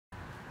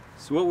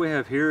So what we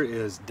have here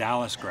is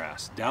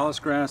Dallisgrass.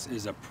 Dallisgrass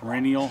is a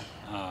perennial,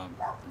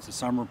 it's a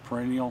summer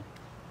perennial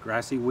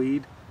grassy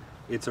weed.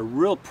 It's a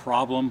real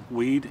problem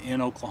weed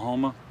in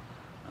Oklahoma,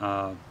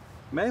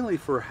 mainly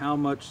for how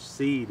much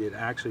seed it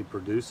actually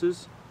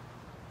produces.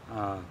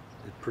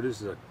 It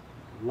produces a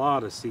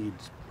lot of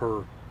seeds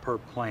per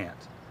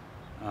plant.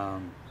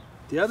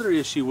 The other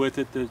issue with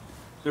it,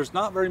 there's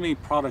not very many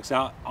products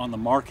out on the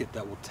market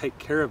that will take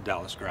care of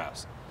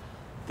Dallisgrass.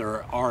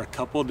 There are a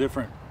couple of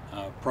different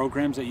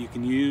programs that you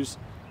can use.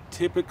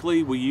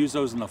 Typically we use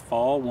those in the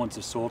fall once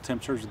the soil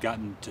temperature has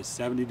gotten to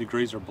 70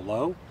 degrees or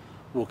below.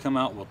 We'll come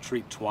out, we'll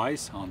treat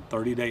twice on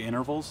 30-day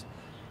intervals,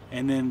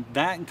 and then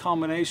that in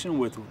combination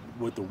with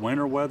the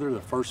winter weather,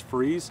 the first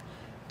freeze,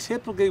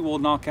 typically will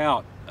knock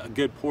out a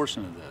good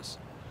portion of this.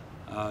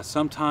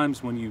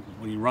 Sometimes when you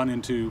run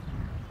into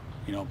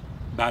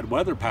bad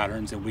weather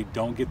patterns and we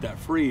don't get that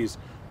freeze,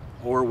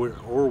 or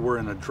we're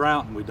in a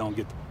drought and we don't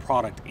get the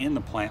product in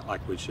the plant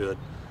like we should,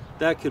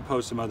 that could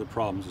pose some other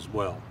problems as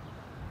well.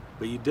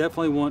 But you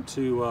definitely want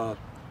to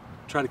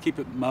try to keep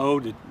it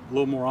mowed a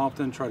little more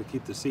often, try to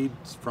keep the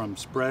seeds from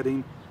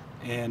spreading,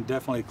 and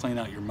definitely clean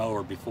out your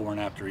mower before and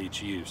after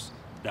each use.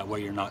 That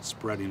way you're not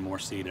spreading more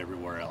seed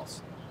everywhere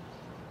else.